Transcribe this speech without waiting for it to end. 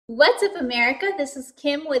What's up, America? This is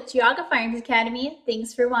Kim with Geauga Firearms Academy.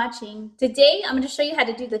 Thanks for watching. Today, I'm going to show you how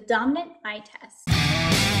to do the dominant eye test.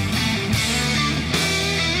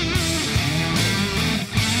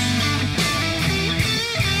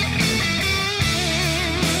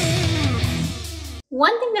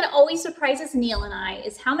 One thing that always surprises Neil and I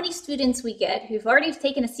is how many students we get who've already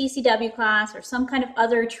taken a CCW class or some kind of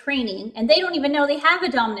other training, and they don't even know they have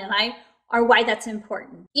a dominant eye or why that's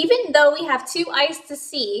important. Even though we have two eyes to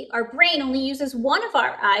see, our brain only uses one of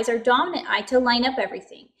our eyes, our dominant eye, to line up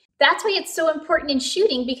everything. That's why it's so important in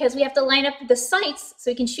shooting, because we have to line up the sights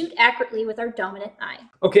so we can shoot accurately with our dominant eye.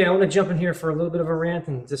 Okay, I want to jump in here for a little bit of a rant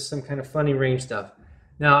and just some kind of funny range stuff.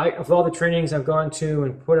 Now, of all the trainings I've gone to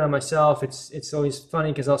and put on myself, it's always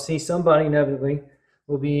funny because I'll see somebody inevitably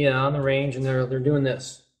will be on the range and they're doing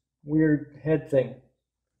this weird head thing.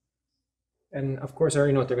 And of course, I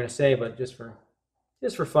already know what they're going to say, but just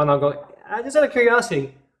for fun, I'll go, just out of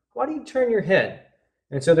curiosity, why do you turn your head?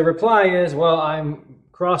 And so the reply is, well, I'm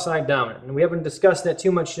cross-eyed dominant. And we haven't discussed that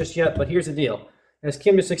too much just yet, but here's the deal. As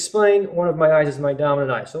Kim just explained, one of my eyes is my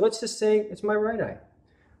dominant eye. So let's just say it's my right eye.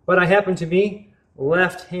 But I happen to be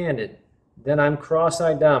left-handed. Then I'm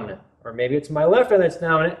cross-eyed dominant. Or maybe it's my left eye that's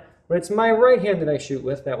dominant, but it's my right hand that I shoot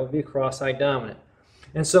with. That would be cross-eyed dominant.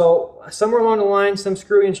 And so somewhere along the line, some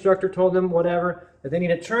screwy instructor told them, whatever, that they need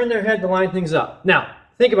to turn their head to line things up. Now,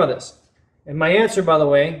 think about this. And my answer, by the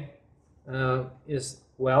way, is,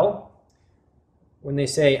 well, when they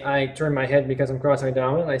say I turn my head because I'm cross-eyed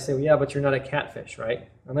dominant, I say, well, yeah, but you're not a catfish, right?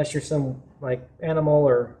 Unless you're some like animal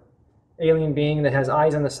or alien being that has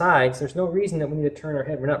eyes on the sides, there's no reason that we need to turn our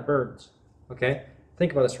head. We're not birds, okay?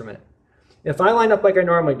 Think about this for a minute. If I line up like I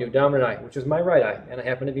normally do, dominant eye, which is my right eye, and I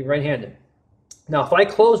happen to be right-handed. Now, if I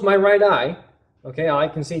close my right eye, okay, I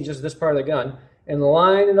can see just this part of the gun, and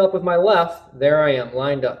line it up with my left, there I am,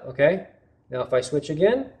 lined up, okay? Now, if I switch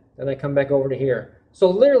again, then I come back over to here. So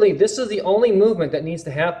literally, this is the only movement that needs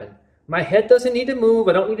to happen. My head doesn't need to move.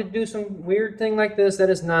 I don't need to do some weird thing like this. That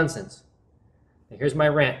is nonsense. And here's my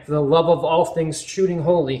rant. For the love of all things shooting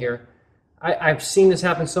holy here, I've seen this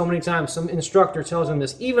happen so many times. Some instructor tells them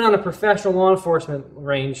this, even on a professional law enforcement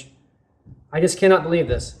range. I just cannot believe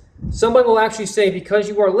this. Somebody will actually say, because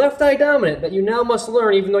you are left eye dominant, that you now must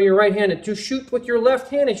learn, even though you're right-handed, to shoot with your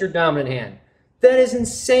left hand as your dominant hand. That is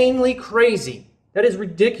insanely crazy. That is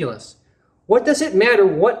ridiculous. What does it matter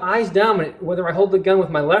what eye's dominant, whether I hold the gun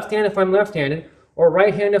with my left hand if I'm left-handed, or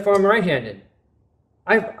right hand if I'm right-handed?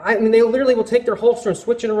 I mean, they literally will take their holster and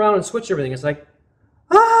switch it around and switch everything. It's like,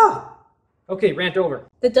 ah! Okay, rant over.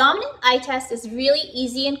 The dominant eye test is really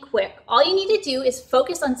easy and quick. All you need to do is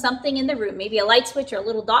focus on something in the room, maybe a light switch or a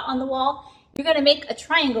little dot on the wall. You're going to make a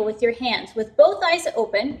triangle with your hands. With both eyes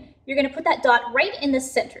open, you're going to put that dot right in the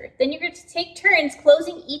center. Then you're going to take turns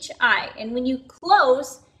closing each eye. And when you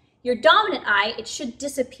close your dominant eye, it should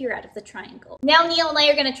disappear out of the triangle. Now Neil and I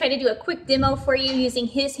are going to try to do a quick demo for you using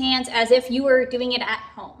his hands as if you were doing it at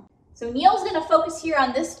home. So Neil's going to focus here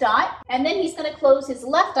on this dot, and then he's going to close his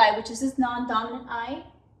left eye, which is his non-dominant eye,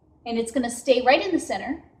 and it's going to stay right in the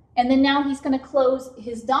center. And then now he's going to close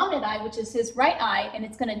his dominant eye, which is his right eye, and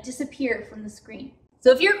it's going to disappear from the screen. So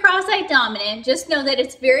if you're cross-eyed dominant, just know that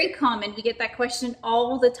it's very common. We get that question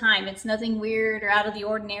all the time. It's nothing weird or out of the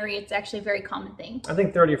ordinary. It's actually a very common thing. I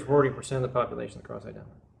think 30 or 40% of the population is cross-eyed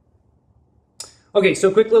dominant. Okay, so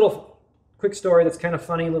quick story that's kind of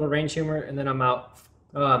funny, little range humor, and then I'm out.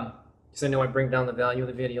 Because I know I bring down the value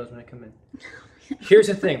of the videos when I come in. Here's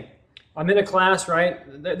the thing. I'm in a class,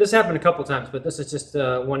 right? This happened a couple times, but this is just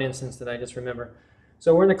one instance that I just remember.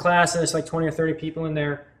 So we're in a class, and it's like 20 or 30 people in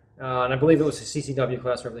there. And I believe it was a CCW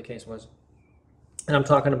class, whatever the case was. And I'm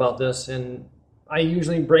talking about this, and I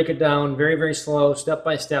usually break it down very, very slow, step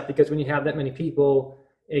by step, because when you have that many people,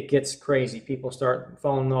 it gets crazy. People start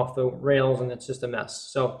falling off the rails, and it's just a mess.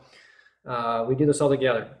 So we do this all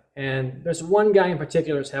together. And there's one guy in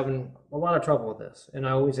particular that's having a lot of trouble with this. And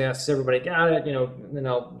I always ask, everybody got it? You know, and then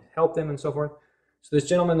I'll help them and so forth. So this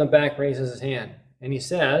gentleman in the back raises his hand, and he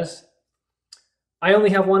says, I only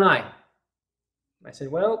have one eye. I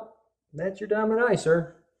said, well, that's your dominant eye,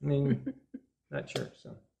 sir. I mean, not sure.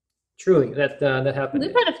 So truly, that happened.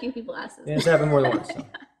 We've had a few people ask this. And it's happened more than once. So.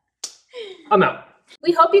 I'm out.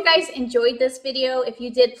 We hope you guys enjoyed this video. If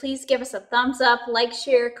you did, please give us a thumbs up, like,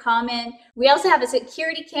 share, comment. We also have a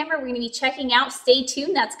security camera we're going to be checking out. Stay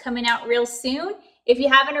tuned. That's coming out real soon. If you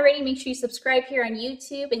haven't already, make sure you subscribe here on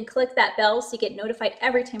YouTube and click that bell so you get notified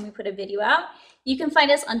every time we put a video out. You can find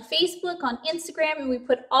us on Facebook, on Instagram, and we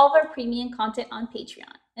put all of our premium content on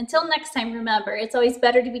Patreon. Until next time, remember, it's always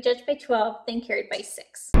better to be judged by 12 than carried by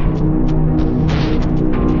 6.